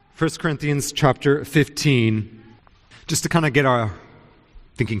1 Corinthians chapter 15. Just to kind of get our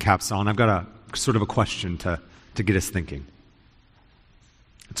thinking caps on, I've got a sort of a question to get us thinking.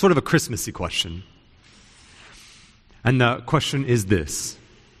 It's sort of a Christmassy question. And the question is this: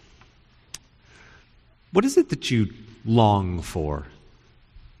 what is it that you long for?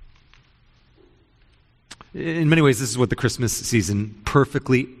 In many ways, this is what the Christmas season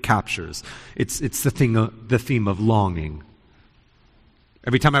perfectly captures. It's the theme of longing.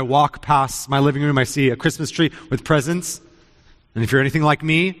 Every time I walk past my living room, I see a Christmas tree with presents. And if you're anything like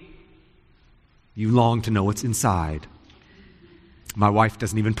me, you long to know what's inside. My wife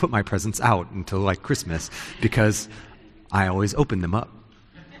doesn't even put my presents out until like Christmas because I always open them up.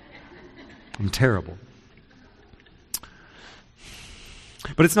 I'm terrible.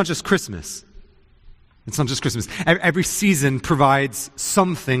 But it's not just Christmas. It's not just Christmas. Every season provides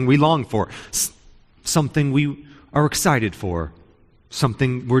something we long for, something we are excited for,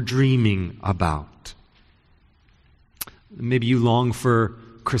 something we're dreaming about. Maybe you long for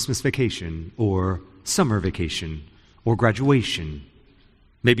Christmas vacation or summer vacation or graduation.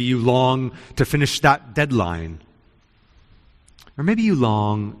 Maybe you long to finish that deadline. Or maybe you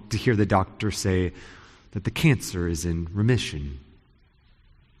long to hear the doctor say that the cancer is in remission.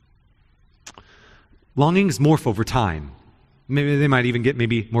 Longings morph over time. Maybe they might even get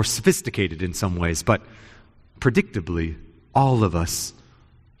maybe more sophisticated in some ways, but predictably, all of us,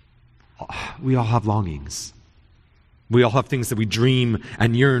 we all have longings. We all have things that we dream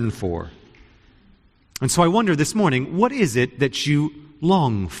and yearn for. And so I wonder this morning, what is it that you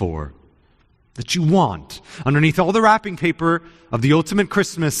long for, that you want? Underneath all the wrapping paper of the ultimate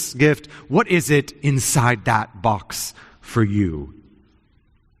Christmas gift, what is it inside that box for you?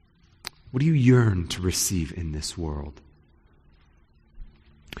 What do you yearn to receive in this world?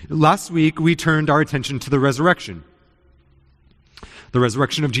 Last week, we turned our attention to the resurrection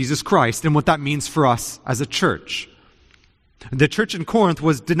of Jesus Christ, and what that means for us as a church. The church in Corinth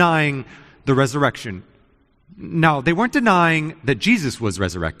was denying the resurrection. Now, they weren't denying that Jesus was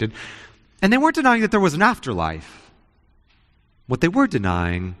resurrected, and they weren't denying that there was an afterlife. What they were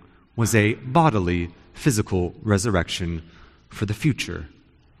denying was a bodily, physical resurrection for the future.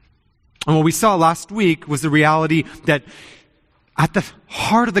 And what we saw last week was the reality that at the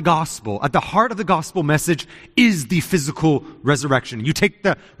heart of the gospel message is the physical resurrection. You take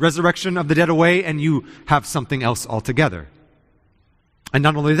the resurrection of the dead away and you have something else altogether. And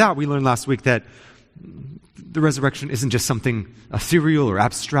not only that, we learned last week that the resurrection isn't just something ethereal or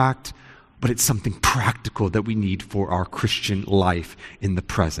abstract, but it's something practical that we need for our Christian life in the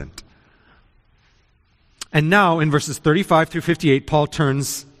present. And now in verses 35 through 58, Paul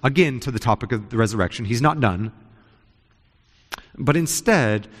turns again to the topic of the resurrection. He's not done. But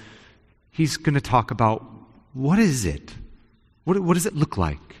instead, he's going to talk about what is it? What does it look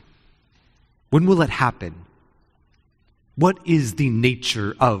like? When will it happen? What is the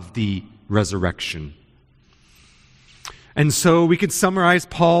nature of the resurrection? And so we could summarize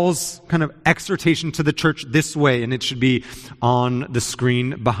Paul's kind of exhortation to the church this way, and it should be on the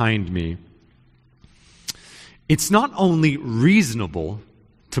screen behind me. It's not only reasonable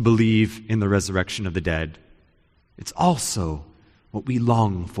to believe in the resurrection of the dead, it's also what we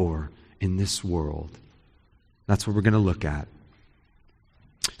long for in this world. That's what we're going to look at.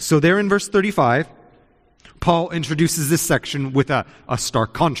 So there in verse 35, Paul introduces this section with a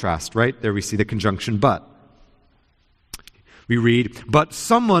stark contrast, right? There we see the conjunction but. We read, "But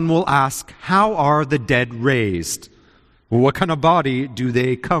someone will ask, how are the dead raised? What kind of body do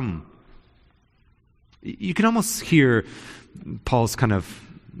they come?" You can almost hear Paul's kind of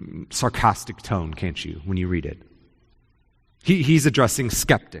sarcastic tone, can't you, when you read it? He's addressing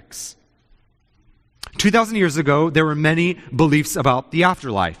skeptics. 2,000 years ago, there were many beliefs about the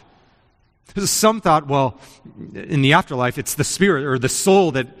afterlife. Some thought, well, in the afterlife, it's the spirit or the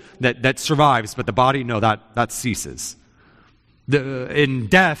soul that survives, but the body, no, that ceases. In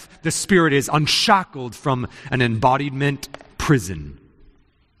death, the spirit is unshackled from an embodiment prison.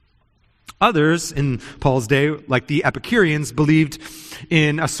 Others in Paul's day, like the Epicureans, believed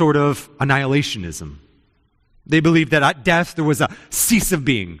in a sort of annihilationism. They believed that at death there was a cease of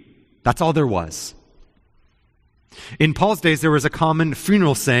being. That's all there was. In Paul's days, there was a common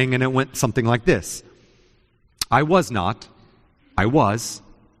funeral saying, and it went something like this: I was not, I was,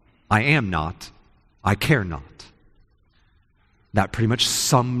 I am not, I care not. That pretty much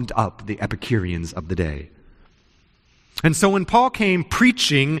summed up the Epicureans of the day. And so when Paul came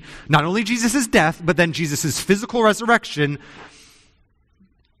preaching not only Jesus' death, but then Jesus' physical resurrection,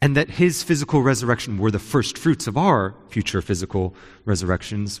 and that his physical resurrection were the first fruits of our future physical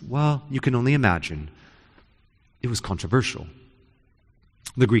resurrections, well, you can only imagine. It was controversial.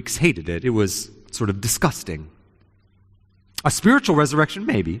 The Greeks hated it. It was sort of disgusting. A spiritual resurrection,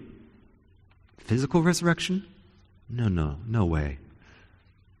 maybe. Physical resurrection? No way.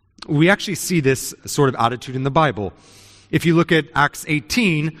 We actually see this sort of attitude in the Bible. If you look at Acts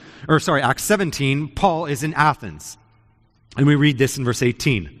 17, Paul is in Athens. And we read this in verse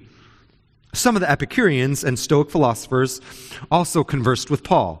 18. Some of the Epicureans and Stoic philosophers also conversed with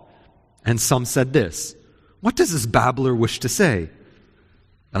Paul. And some said this, "What does this babbler wish to say?"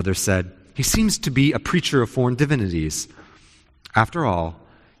 Others said, "He seems to be a preacher of foreign divinities." After all,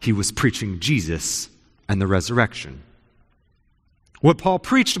 he was preaching Jesus and the resurrection. What Paul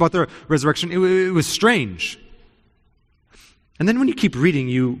preached about the resurrection, it was strange. And then when you keep reading,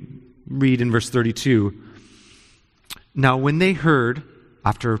 you read in verse 32, "Now when they heard,"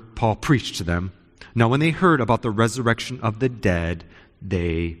 after Paul preached to them, "now when they heard about the resurrection of the dead,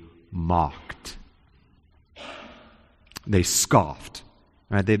 they mocked." They scoffed.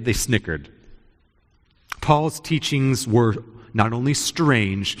 Right? They snickered. Paul's teachings were not only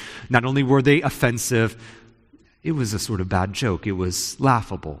strange, not only were they offensive, it was a sort of bad joke. It was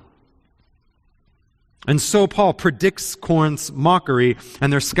laughable. And so Paul predicts Corinth's mockery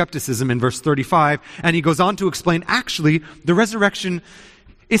and their skepticism in verse 35, and he goes on to explain, actually, the resurrection,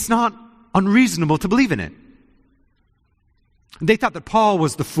 it's not unreasonable to believe in it. They thought that Paul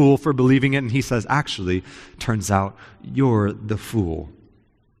was the fool for believing it, and he says, actually, turns out you're the fool.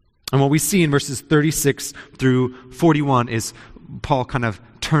 And what we see in verses 36 through 41 is Paul kind of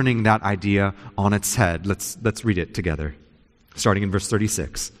turning that idea on its head. Let's read it together, starting in verse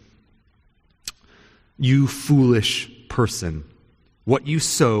 36. "You foolish person, what you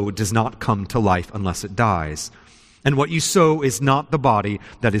sow does not come to life unless it dies. And what you sow is not the body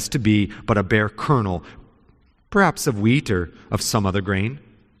that is to be, but a bare kernel, perhaps of wheat or of some other grain.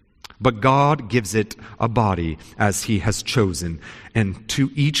 But God gives it a body as he has chosen, and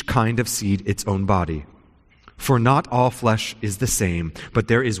to each kind of seed its own body. For not all flesh is the same, but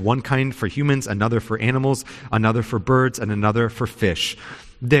there is one kind for humans, another for animals, another for birds, and another for fish.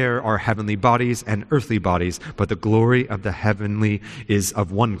 There are heavenly bodies and earthly bodies, but the glory of the heavenly is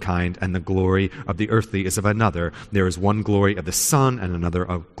of one kind, and the glory of the earthly is of another. There is one glory of the sun, and another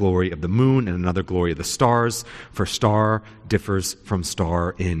glory of the moon, and another glory of the stars, for star differs from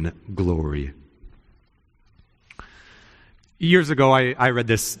star in glory." Years ago, I read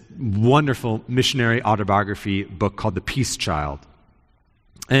this wonderful missionary autobiography book called The Peace Child.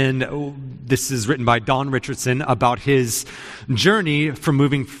 And this is written by Don Richardson about his journey from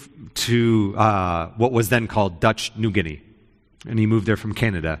moving to what was then called Dutch New Guinea. And he moved there from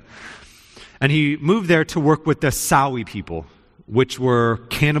Canada. And he moved there to work with the Sawi people, which were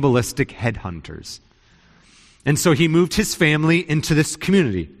cannibalistic headhunters. And so he moved his family into this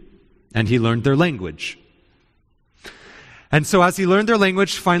community, and he learned their language. And so as he learned their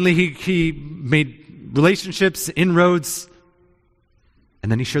language, finally he made relationships, inroads,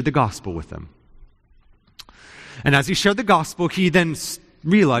 and then he shared the gospel with them. And as he shared the gospel, he then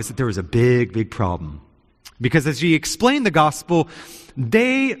realized that there was a big problem. Because as he explained the gospel,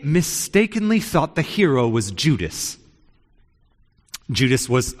 they mistakenly thought the hero was Judas. Judas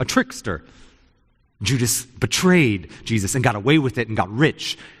was a trickster. Judas betrayed Jesus and got away with it and got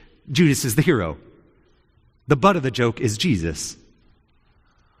rich. Judas is the hero. The butt of the joke is Jesus.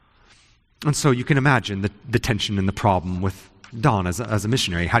 And so you can imagine the tension and the problem with Don as a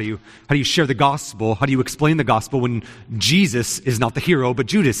missionary. How do you share the gospel? How do you explain the gospel when Jesus is not the hero, but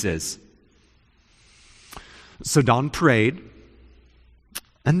Judas is? So Don prayed,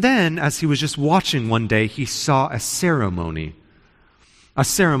 and then as he was just watching one day, he saw a ceremony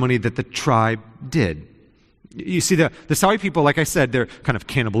that the tribe did. You see, the Sawi people, like I said, they're kind of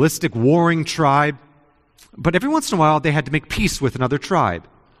cannibalistic, warring tribe, but every once in a while they had to make peace with another tribe.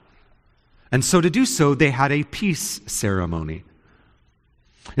 And so to do so, they had a peace ceremony.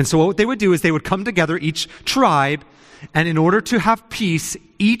 And so what they would do is they would come together, each tribe, and in order to have peace,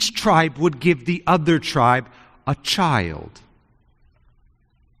 each tribe would give the other tribe a child.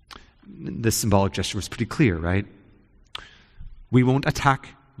 The symbolic gesture was pretty clear, right? We won't attack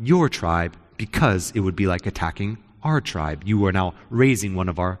your tribe because it would be like attacking our tribe. You are now raising one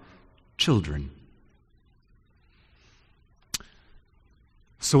of our children.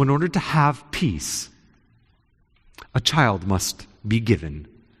 So in order to have peace, a child must be given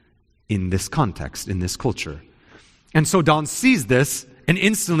in this context, in this culture. And so Don sees this, and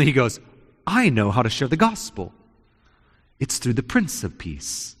instantly he goes, I know how to share the gospel. It's through the Prince of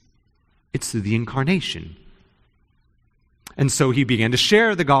Peace. It's through the incarnation. And so he began to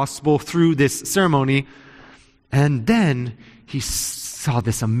share the gospel through this ceremony, and then he saw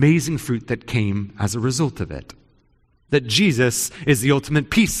this amazing fruit that came as a result of it. that Jesus is the ultimate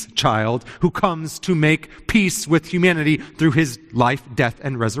peace child who comes to make peace with humanity through his life, death,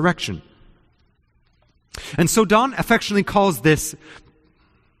 and resurrection. And so Don affectionately calls this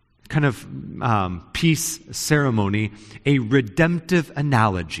kind of peace ceremony a redemptive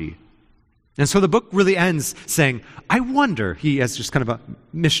analogy. And so the book really ends saying, I wonder, he as just kind of a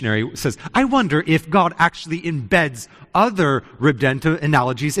missionary says, I wonder if God actually embeds other redemptive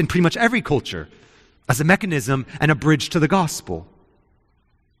analogies in pretty much every culture as a mechanism and a bridge to the gospel.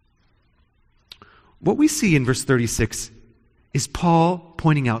 What we see in verse 36 is Paul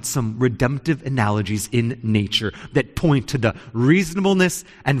pointing out some redemptive analogies in nature that point to the reasonableness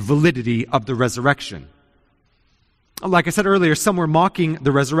and validity of the resurrection. Like I said earlier, some were mocking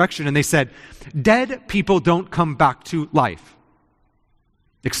the resurrection and they said, dead people don't come back to life.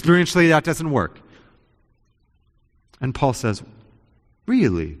 Experientially, that doesn't work. And Paul says,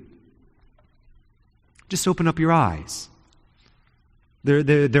 really? Just open up your eyes.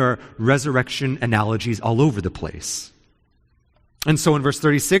 There are resurrection analogies all over the place. And so in verse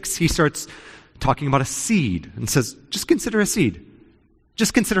 36, he starts talking about a seed and says, just consider a seed.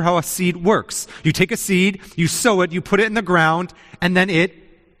 Just consider how a seed works. You take a seed, you sow it, you put it in the ground, and then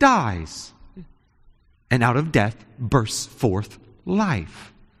it dies. And out of death bursts forth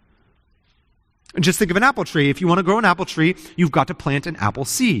life. And just think of an apple tree. If you want to grow an apple tree, you've got to plant an apple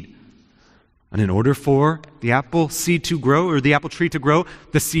seed. And in order for the apple seed to grow, or the apple tree to grow,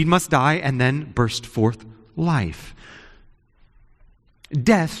 the seed must die and then burst forth life.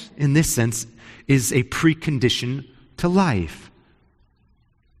 Death, in this sense, is a precondition to life.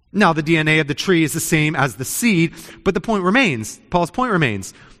 Now, the DNA of the tree is the same as the seed, but the point remains, Paul's point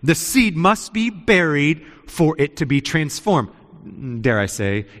remains, the seed must be buried for it to be transformed. Dare I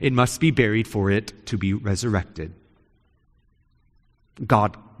say, it must be buried for it to be resurrected.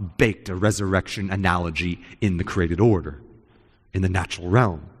 God baked a resurrection analogy in the created order, in the natural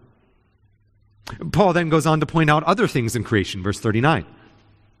realm. Paul then goes on to point out other things in creation, verse 39.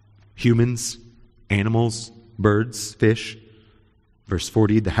 Humans, animals, birds, fish. Verse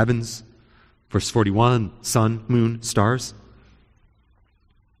 40, the heavens. Verse 41, sun, moon, stars.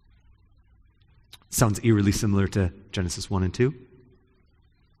 Sounds eerily similar to Genesis 1 and 2.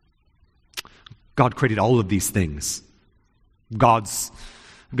 God created all of these things. God's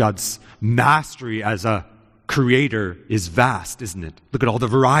mastery as a creator is vast, isn't it? Look at all the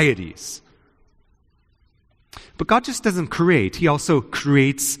varieties. But God just doesn't create. He also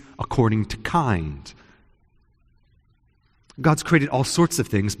creates according to kind. God's created all sorts of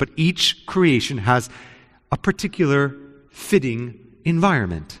things, but each creation has a particular fitting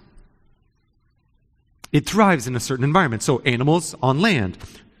environment. It thrives in a certain environment. So animals on land,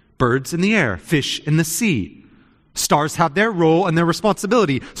 birds in the air, fish in the sea. Stars have their role and their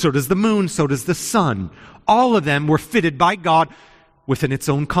responsibility. So does the moon, so does the sun. All of them were fitted by God within its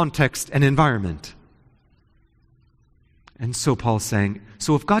own context and environment. And so Paul's saying,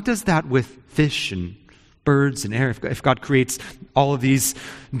 so if God does that with fish and birds and air, if God creates all of these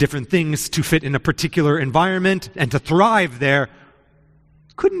different things to fit in a particular environment and to thrive there,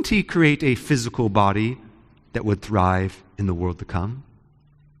 couldn't he create a physical body that would thrive in the world to come?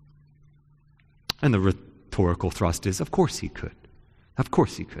 And the rhetorical thrust is, of course he could. Of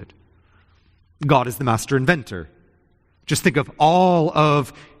course he could. God is the master inventor. Just think of all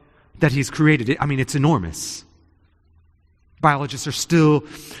of that he's created. I mean, it's enormous. Biologists are still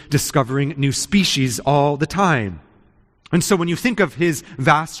discovering new species all the time. And so when you think of his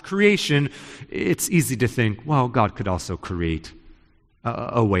vast creation, it's easy to think, well, God could also create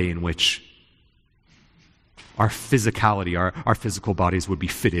a way in which our physicality, our physical bodies would be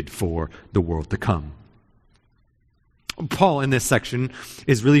fitted for the world to come. Paul in this section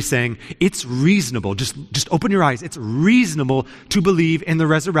is really saying it's reasonable, just open your eyes, it's reasonable to believe in the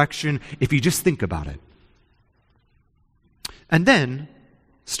resurrection if you just think about it. And then,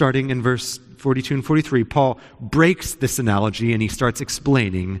 starting in verse 42 and 43, Paul breaks this analogy and he starts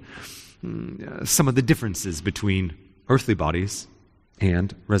explaining some of the differences between earthly bodies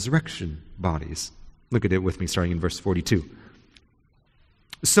and resurrection bodies. Look at it with me, starting in verse 42.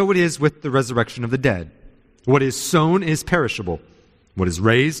 So it is with the resurrection of the dead. What is sown is perishable. What is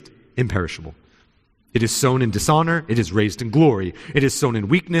raised, imperishable. It is sown in dishonor, it is raised in glory. It is sown in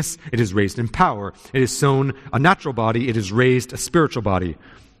weakness, it is raised in power. It is sown a natural body, it is raised a spiritual body.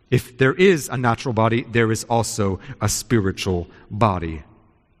 If there is a natural body, there is also a spiritual body.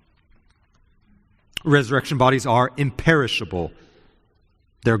 Resurrection bodies are imperishable.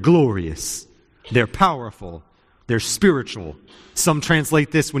 They're glorious. They're powerful. They're spiritual. Some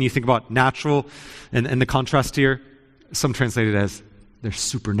translate this, when you think about natural and the contrast here, some translate it as they're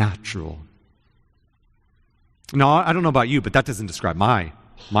supernatural. No, I don't know about you, but that doesn't describe my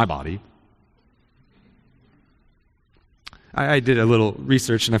body. I did a little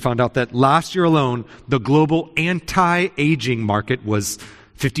research and I found out that last year alone, the global anti-aging market was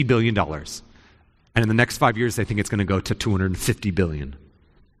 $50 billion. And in the next 5 years, I think it's going to go to $250 billion.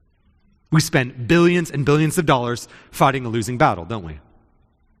 We spend billions and billions of dollars fighting a losing battle, don't we?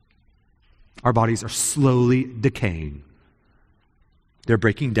 Our bodies are slowly decaying. They're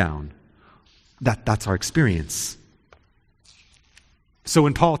breaking down. That's our experience. So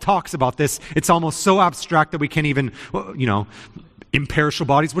when Paul talks about this, it's almost so abstract that we can't even, imperishable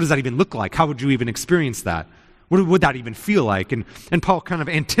bodies, what does that even look like? How would you even experience that? What would that even feel like? And Paul kind of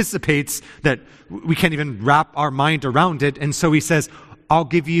anticipates that we can't even wrap our mind around it. And so he says, I'll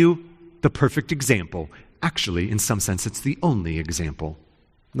give you the perfect example. Actually, in some sense, it's the only example.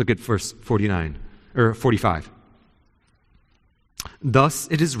 Look at verse 45. Thus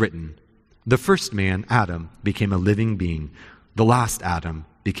it is written, the first man, Adam, became a living being. The last Adam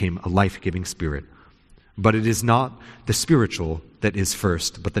became a life-giving spirit. But it is not the spiritual that is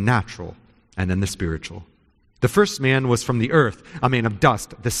first, but the natural, and then the spiritual. The first man was from the earth, a man of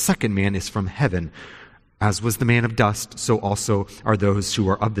dust. The second man is from heaven. As was the man of dust, so also are those who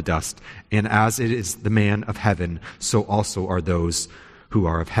are of the dust. And as it is the man of heaven, so also are those who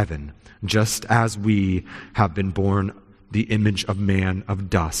are of heaven. Just as we have been born the image of man of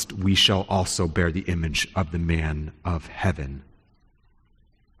dust, we shall also bear the image of the man of heaven.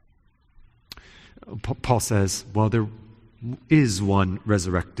 Paul says, well, there is one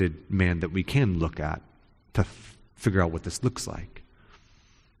resurrected man that we can look at to figure out what this looks like.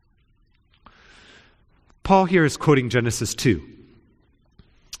 Paul here is quoting Genesis 2.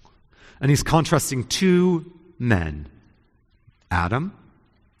 And he's contrasting two men, Adam,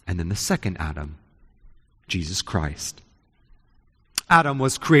 and then the second Adam, Jesus Christ. Adam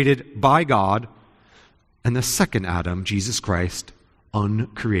was created by God, and the second Adam, Jesus Christ,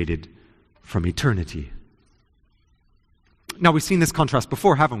 uncreated from eternity. Now, we've seen this contrast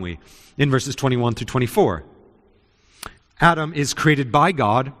before, haven't we? In verses 21 through 24. Adam is created by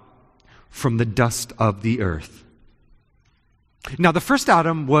God from the dust of the earth. Now, the first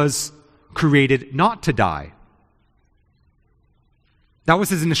Adam was created not to die. That was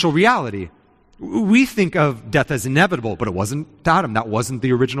his initial reality. We think of death as inevitable, but it wasn't to Adam. That wasn't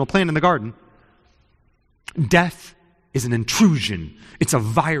the original plan in the garden. Death is an intrusion. It's a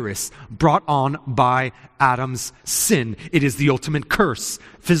virus brought on by Adam's sin. It is the ultimate curse.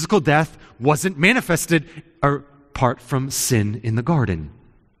 Physical death wasn't manifested apart from sin in the garden.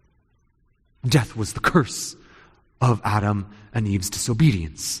 Death was the curse of Adam and Eve's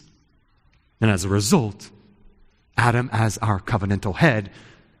disobedience. And as a result, Adam, as our covenantal head,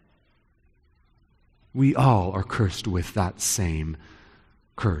 we all are cursed with that same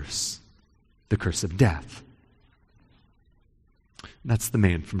curse, the curse of death. That's the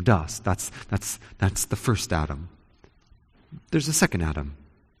man from dust. That's the first Adam. There's a second Adam,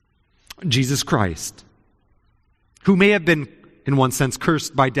 Jesus Christ, who may have been, in one sense,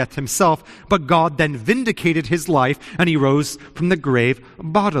 cursed by death himself, but God then vindicated his life, and he rose from the grave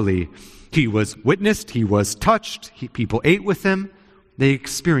bodily. He was witnessed, he was touched, people ate with him, they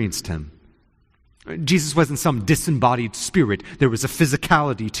experienced him. Jesus wasn't some disembodied spirit. There was a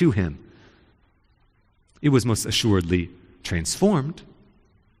physicality to him. It was most assuredly transformed,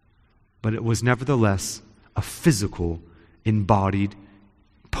 but it was nevertheless a physical, embodied,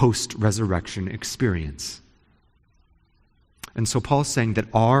 post-resurrection experience. And so Paul's saying that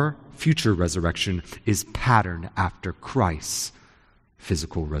our future resurrection is patterned after Christ's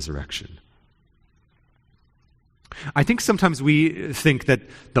physical resurrection. I think sometimes we think that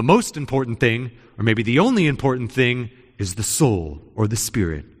the most important thing, or maybe the only important thing, is the soul or the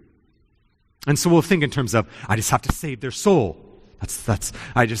spirit. And so we'll think in terms of, I just have to save their soul.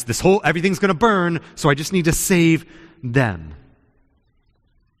 Everything's going to burn, so I just need to save them.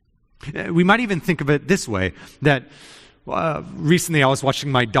 We might even think of it this way, that recently I was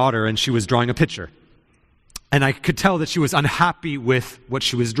watching my daughter and she was drawing a picture. And I could tell that she was unhappy with what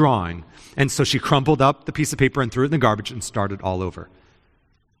she was drawing. And so she crumpled up the piece of paper and threw it in the garbage and started all over.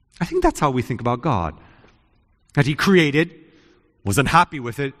 I think that's how we think about God. That he created, was unhappy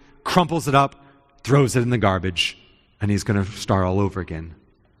with it, crumples it up, throws it in the garbage, and he's going to start all over again.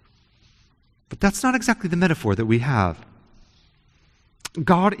 But that's not exactly the metaphor that we have.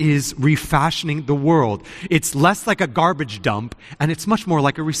 God is refashioning the world. It's less like a garbage dump, and it's much more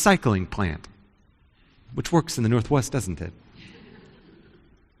like a recycling plant. Which works in the Northwest, doesn't it?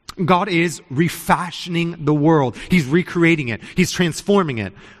 God is refashioning the world. He's recreating it. He's transforming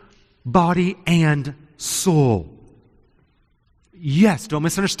it. Body and soul. Yes, don't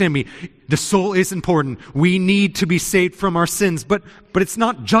misunderstand me. The soul is important. We need to be saved from our sins, but it's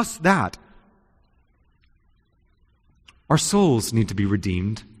not just that. Our souls need to be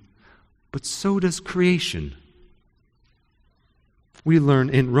redeemed, but so does creation. We learn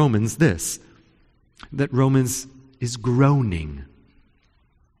in Romans this, that Romans is groaning.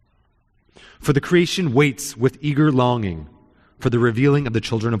 For the creation waits with eager longing for the revealing of the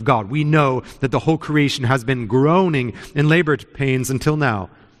children of God. We know that the whole creation has been groaning in labor pains until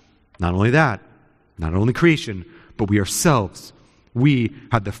now. Not only that, not only creation, but we ourselves, we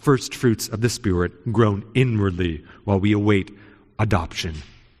had the first fruits of the Spirit grown inwardly while we await adoption,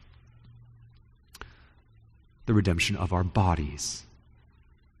 the redemption of our bodies.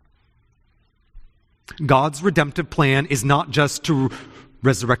 God's redemptive plan is not just to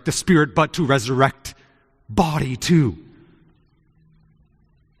resurrect the spirit, but to resurrect body too.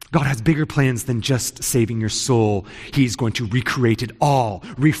 God has bigger plans than just saving your soul. He's going to recreate it all,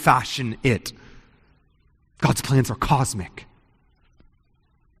 refashion it. God's plans are cosmic.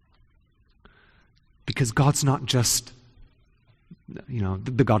 Because God's not just,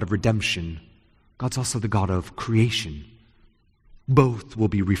 the God of redemption. God's also the God of creation. Both will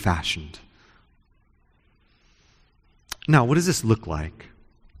be refashioned. Now, what does this look like?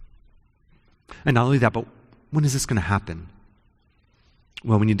 And not only that, but when is this going to happen?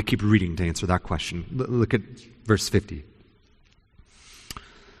 Well, we need to keep reading to answer that question. Look at verse 50.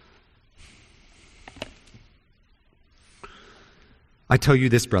 I tell you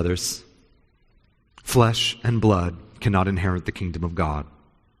this, brothers, flesh and blood cannot inherit the kingdom of God,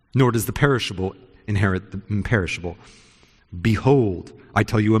 nor does the perishable inherit the imperishable. Behold, I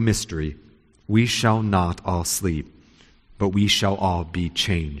tell you a mystery. We shall not all sleep, but we shall all be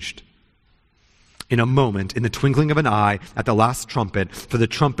changed. In a moment, in the twinkling of an eye, at the last trumpet, for the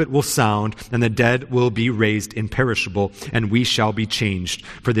trumpet will sound, and the dead will be raised imperishable, and we shall be changed.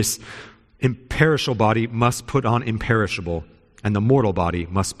 For this imperishable body must put on imperishable, and the mortal body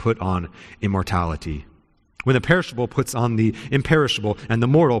must put on immortality. When the perishable puts on the imperishable, and the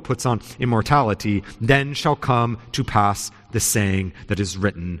mortal puts on immortality, then shall come to pass the saying that is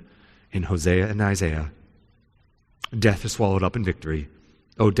written in Hosea and Isaiah. Death is swallowed up in victory.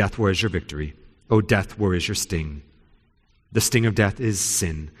 O death, where is your victory? O death, where is your sting? The sting of death is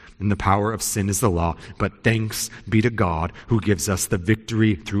sin, and the power of sin is the law. But thanks be to God who gives us the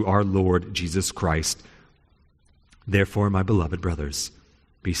victory through our Lord Jesus Christ. Therefore, my beloved brothers,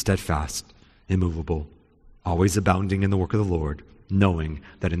 be steadfast, immovable, always abounding in the work of the Lord, knowing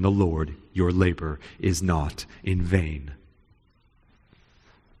that in the Lord your labor is not in vain.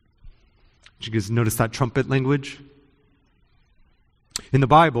 Did you guys notice that trumpet language? In the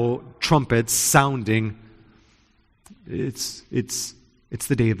Bible, trumpets sounding, it's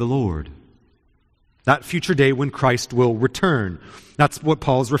the day of the Lord. That future day when Christ will return. That's what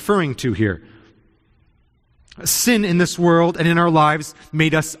Paul's referring to here. Sin in this world and in our lives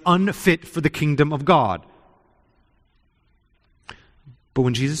made us unfit for the kingdom of God. But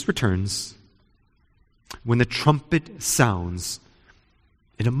when Jesus returns, when the trumpet sounds,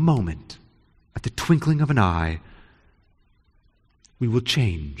 in a moment, at the twinkling of an eye, we will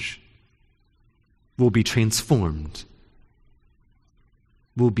change. We'll be transformed.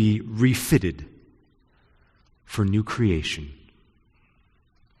 We'll be refitted for new creation.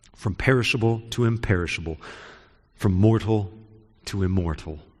 From perishable to imperishable. From mortal to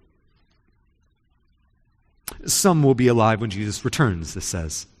immortal. Some will be alive when Jesus returns, this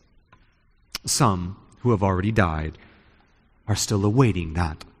says. Some who have already died are still awaiting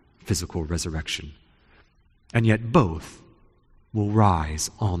that physical resurrection. And yet both will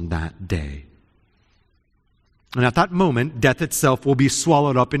rise on that day. And at that moment, death itself will be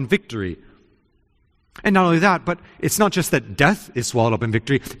swallowed up in victory. And not only that, but it's not just that death is swallowed up in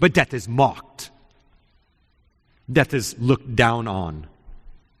victory, but death is mocked. Death is looked down on.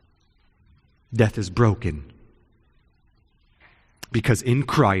 Death is broken. Because in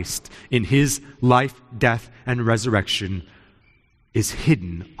Christ, in His life, death, and resurrection, is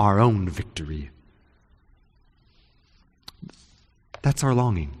hidden our own victory. That's our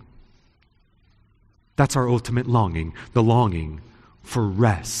longing. That's our ultimate longing, the longing for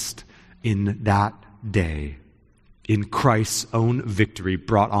rest in that day, in Christ's own victory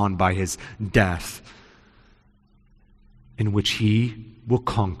brought on by His death, in which He will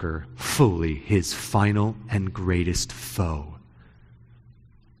conquer fully His final and greatest foe,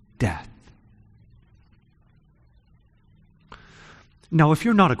 death. Now, if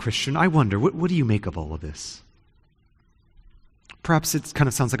you're not a Christian, I wonder, what do you make of all of this? Perhaps it kind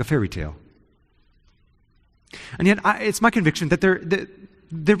of sounds like a fairy tale. And yet, it's my conviction that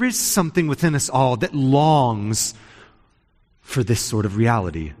there is something within us all that longs for this sort of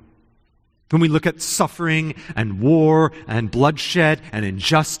reality. When we look at suffering and war and bloodshed and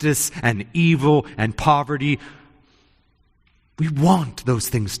injustice and evil and poverty, we want those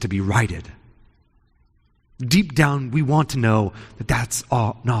things to be righted. Deep down, we want to know that that's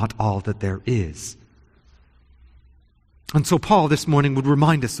not all that there is. And so Paul this morning would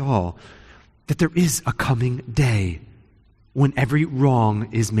remind us all that there is a coming day when every wrong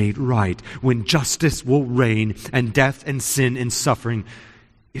is made right, when justice will reign and death and sin and suffering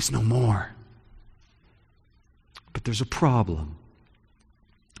is no more. But there's a problem.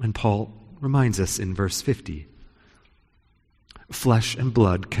 And Paul reminds us in verse 50. Flesh and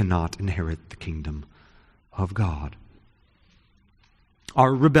blood cannot inherit the kingdom of God.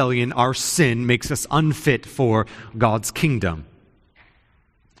 Our rebellion, our sin makes us unfit for God's kingdom.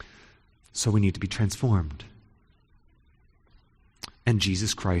 So we need to be transformed. And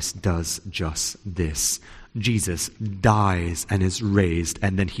Jesus Christ does just this. Jesus dies and is raised,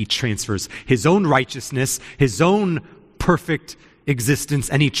 and then he transfers his own righteousness, his own perfect existence,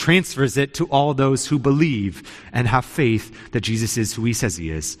 and he transfers it to all those who believe and have faith that Jesus is who he says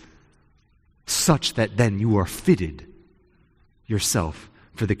he is, such that then you are fitted yourself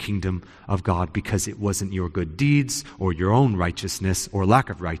for the kingdom of God, because it wasn't your good deeds or your own righteousness or lack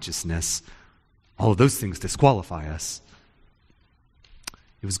of righteousness. All of those things disqualify us.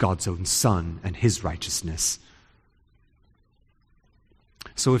 It was God's own Son and his righteousness.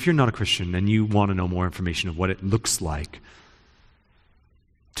 So if you're not a Christian and you want to know more information of what it looks like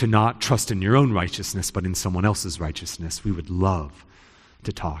to not trust in your own righteousness but in someone else's righteousness, we would love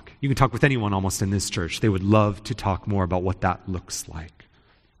to talk. You can talk with anyone almost in this church. They would love to talk more about what that looks like.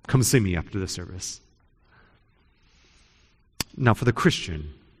 Come see me after the service. Now for the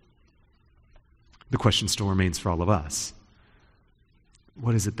Christian, the question still remains for all of us.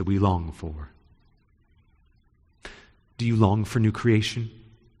 What is it that we long for? Do you long for new creation?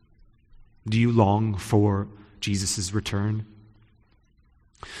 Do you long for Jesus' return?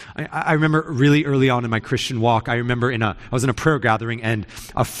 I remember really early on in my Christian walk, I was in a prayer gathering and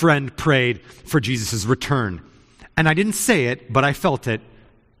a friend prayed for Jesus' return. And I didn't say it, but I felt it.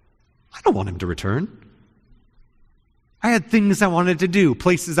 I don't want him to return. I had things I wanted to do,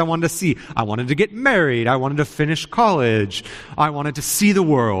 places I wanted to see. I wanted to get married. I wanted to finish college. I wanted to see the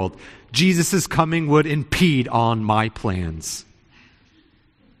world. Jesus' coming would impede on my plans.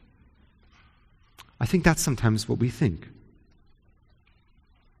 I think that's sometimes what we think.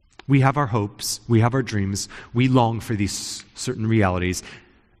 We have our hopes. We have our dreams. We long for these certain realities.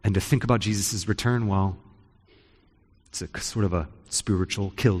 And to think about Jesus' return, well, it's a sort of a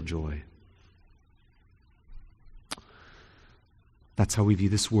spiritual killjoy. That's how we view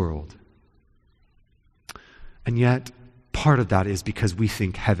this world. And yet, part of that is because we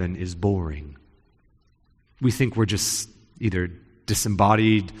think heaven is boring. We think we're just either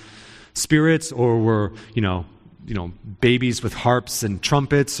disembodied spirits or we're, babies with harps and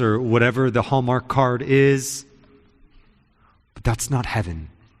trumpets or whatever the Hallmark card is. But that's not heaven.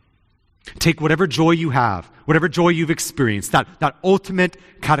 Take whatever joy you have, whatever joy you've experienced, that ultimate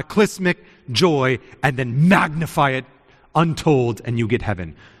cataclysmic joy, and then magnify it untold, and you get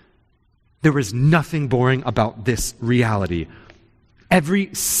heaven. There is nothing boring about this reality.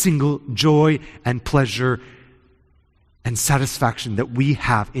 Every single joy and pleasure and satisfaction that we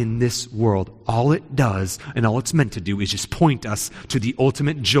have in this world, all it does and all it's meant to do is just point us to the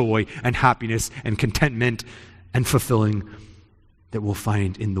ultimate joy and happiness and contentment and fulfilling that we'll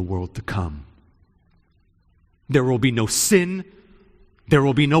find in the world to come. There will be no sin. There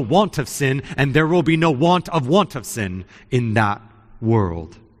will be no want of sin, and there will be no want of sin in that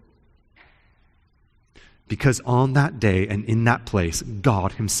world. Because on that day and in that place,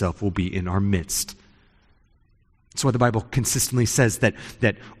 God himself will be in our midst. That's why the Bible consistently says that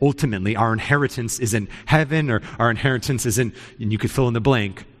ultimately our inheritance is in heaven, or our inheritance is in, and you could fill in the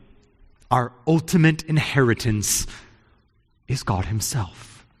blank, our ultimate inheritance is God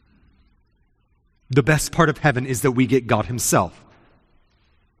himself. The best part of heaven is that we get God himself.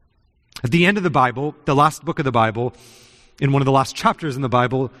 At the end of the Bible, the last book of the Bible, in one of the last chapters in the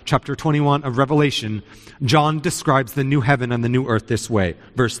Bible, chapter 21 of Revelation, John describes the new heaven and the new earth this way.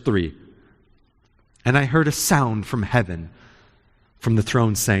 Verse 3. And I heard a sound from heaven, from the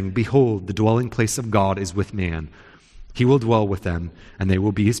throne, saying, Behold, the dwelling place of God is with man. He will dwell with them, and they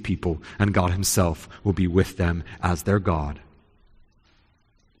will be his people, and God himself will be with them as their God.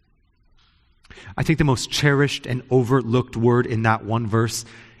 I think the most cherished and overlooked word in that one verse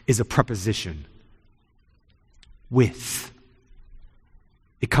is a preposition. With.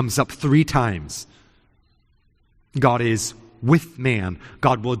 It comes up 3 times. God is with man.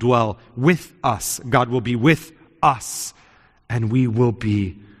 God will dwell with us. God will be with us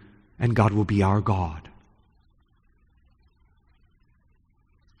and God will be our God.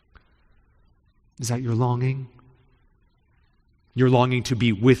 Is that your longing? Your longing to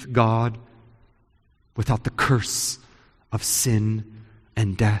be with God without the curse of sin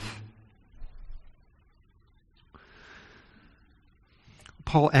and death?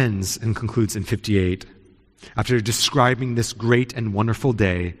 Paul ends and concludes in 58. After describing this great and wonderful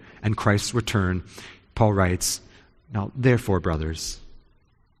day and Christ's return, Paul writes, "Now, therefore, brothers,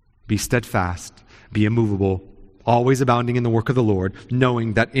 be steadfast, be immovable, always abounding in the work of the Lord,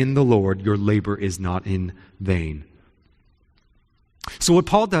 knowing that in the Lord your labor is not in vain." So what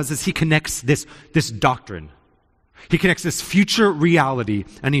Paul does is he connects this doctrine. He connects this future reality,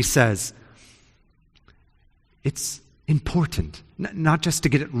 and he says, it's important, not just to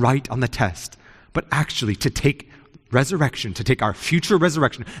get it right on the test, but actually to take resurrection, to take our future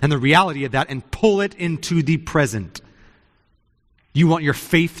resurrection and the reality of that and pull it into the present. You want your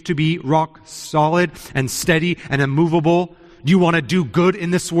faith to be rock solid and steady and immovable? You want to do good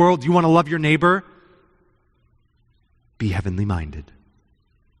in this world? You want to love your neighbor? Be heavenly minded.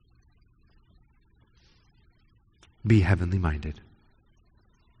 Be heavenly minded.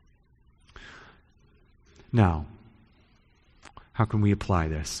 Now, how can we apply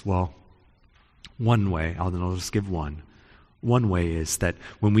this? Well, one way, I'll just give one. One way is that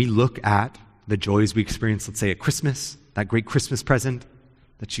when we look at the joys we experience, let's say at Christmas, that great Christmas present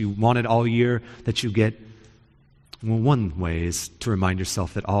that you wanted all year that you get, well, one way is to remind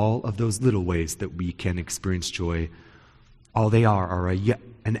yourself that all of those little ways that we can experience joy, all they are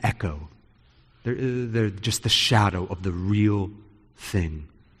an echo. They're just the shadow of the real thing,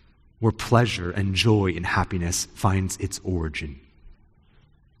 where pleasure and joy and happiness finds its origin.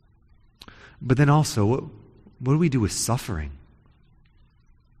 But then also, what do we do with suffering?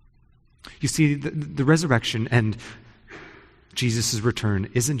 You see, the resurrection and Jesus' return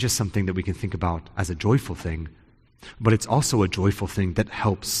isn't just something that we can think about as a joyful thing, but it's also a joyful thing that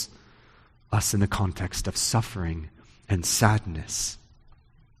helps us in the context of suffering and sadness.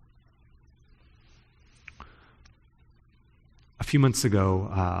 A few months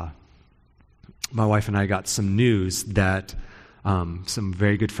ago, my wife and I got some news that some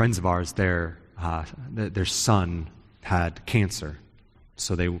very good friends of ours, their son had cancer.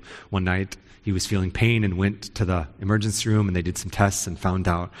 So one night he was feeling pain and went to the emergency room, and they did some tests and found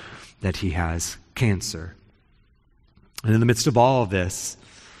out that he has cancer. And in the midst of all of this,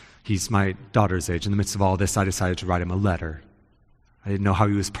 he's my daughter's age. In the midst of all of this, I decided to write him a letter. I didn't know how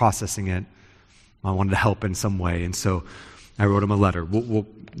he was processing it. I wanted to help in some way, and so I wrote him a letter.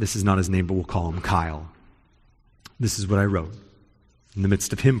 This is not his name, but we'll call him Kyle. This is what I wrote. In the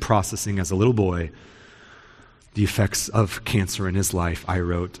midst of him processing as a little boy the effects of cancer in his life, I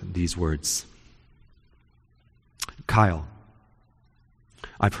wrote these words. Kyle,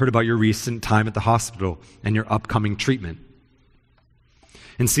 I've heard about your recent time at the hospital and your upcoming treatment.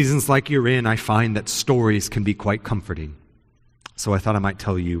 In seasons like you're in, I find that stories can be quite comforting. So I thought I might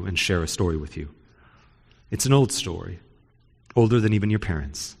tell you and share a story with you. It's an old story, older than even your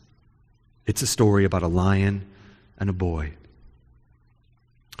parents. It's a story about a lion and a boy.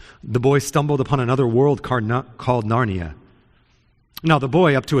 The boy stumbled upon another world called Narnia. Now, the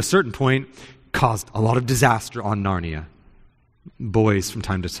boy, up to a certain point, caused a lot of disaster on Narnia. Boys, from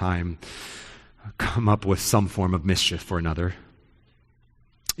time to time, come up with some form of mischief or another.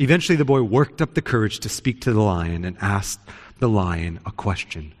 Eventually, the boy worked up the courage to speak to the lion and asked the lion a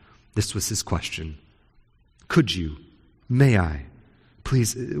question. This was his question. Could you, may I,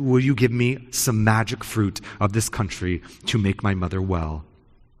 please, will you give me some magic fruit of this country to make my mother well?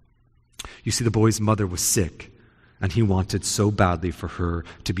 You see, the boy's mother was sick, and he wanted so badly for her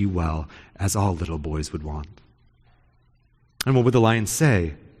to be well, as all little boys would want. And what would the lion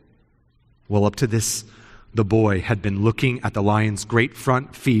say? Well, up to this, the boy had been looking at the lion's great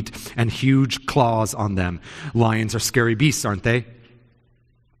front feet and huge claws on them. Lions are scary beasts, aren't they?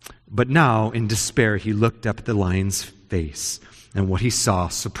 But now, in despair, he looked up at the lion's face, and what he saw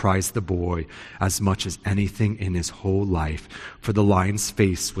surprised the boy as much as anything in his whole life, for the lion's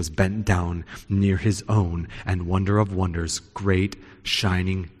face was bent down near his own, and wonder of wonders, great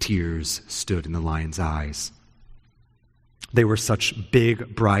shining tears stood in the lion's eyes. They were such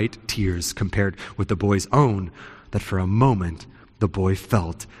big, bright tears compared with the boy's own that for a moment the boy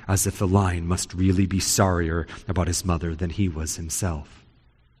felt as if the lion must really be sorrier about his mother than he was himself.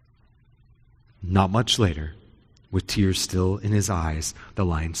 Not much later, with tears still in his eyes, the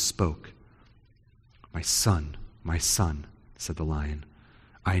lion spoke. my son, said the lion,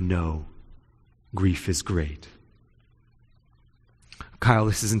 I know grief is great. Kyle,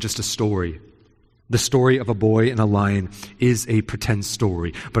 this isn't just a story. The story of a boy and a lion is a pretend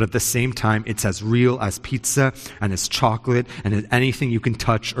story, but at the same time, it's as real as pizza and as chocolate and as anything you can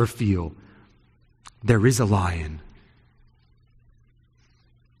touch or feel. There is a lion,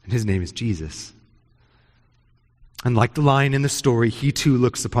 and his name is Jesus. And like the lion in the story, he too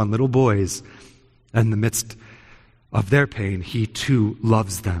looks upon little boys, and in the midst of their pain, he too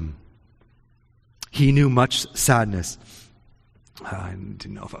loves them. He knew much sadness. I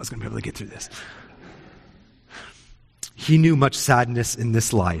didn't know if I was going to be able to get through this. He knew much sadness in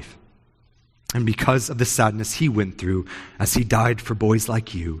this life. And because of the sadness he went through as he died for boys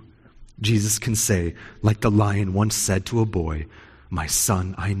like you, Jesus can say, like the lion once said to a boy, "My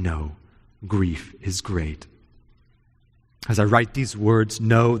son, I know grief is great." As I write these words,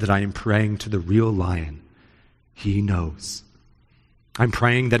 know that I am praying to the real lion. He knows. I'm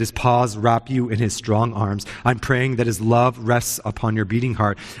praying that his paws wrap you in his strong arms. I'm praying that his love rests upon your beating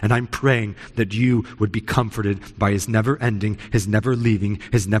heart. And I'm praying that you would be comforted by his never ending, his never leaving,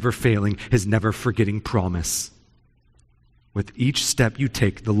 his never failing, his never forgetting promise. With each step you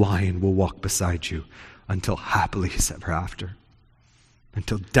take, the lion will walk beside you until happily ever after.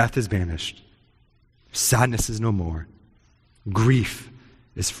 Until death is banished, sadness is no more, grief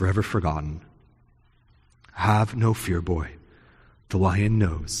is forever forgotten. Have no fear, boy. The lion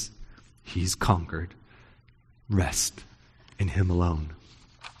knows he's conquered. Rest in him alone.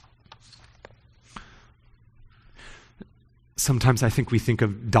 Sometimes I think we think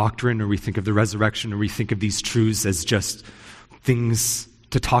of doctrine, or we think of the resurrection, or we think of these truths as just things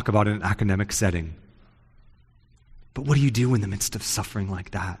to talk about in an academic setting. But what do you do in the midst of suffering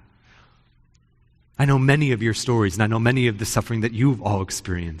like that? I know many of your stories, and I know many of the suffering that you've all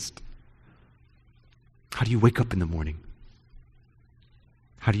experienced. How do you wake up in the morning?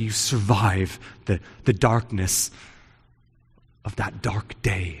 How do you survive the darkness of that dark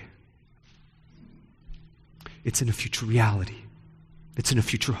day? It's in a future reality. It's in a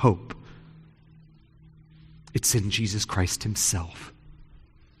future hope. It's in Jesus Christ himself.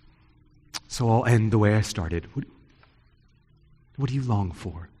 So I'll end the way I started. What do you long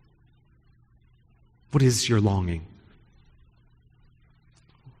for? What is your longing?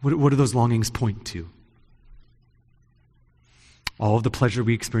 What do those longings point to? All of the pleasure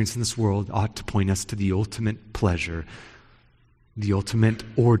we experience in this world ought to point us to the ultimate pleasure, the ultimate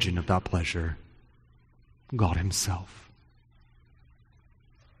origin of that pleasure, God himself.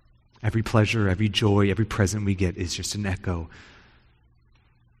 Every pleasure, every joy, every present we get is just an echo.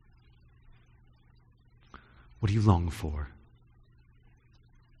 What do you long for?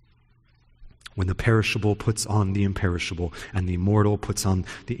 When the perishable puts on the imperishable, and the immortal puts on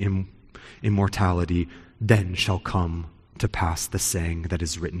the immortality, then shall come to pass the saying that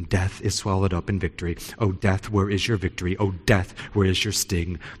is written, death is swallowed up in victory. O death, where is your victory? O death, where is your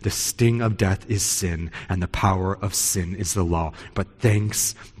sting? The sting of death is sin, and the power of sin is the law. But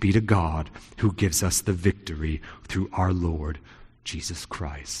thanks be to God who gives us the victory through our Lord Jesus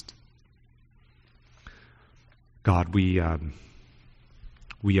Christ. God, we are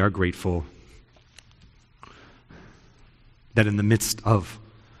grateful that in the midst of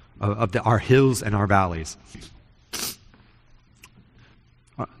our hills and our valleys,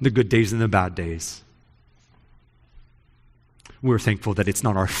 the good days and the bad days, we're thankful that it's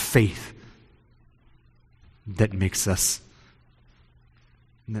not our faith that makes us,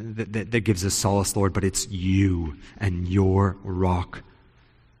 that gives us solace, Lord, but it's you and your rock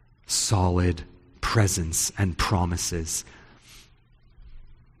solid presence and promises.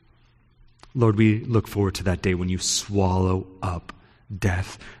 Lord, we look forward to that day when you swallow up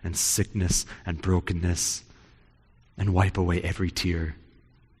death and sickness and brokenness and wipe away every tear.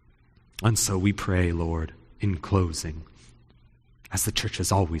 And so we pray, Lord, in closing, as the church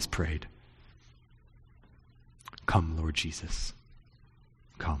has always prayed, come, Lord Jesus,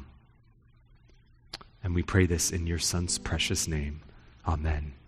 come. And we pray this in your Son's precious name. Amen.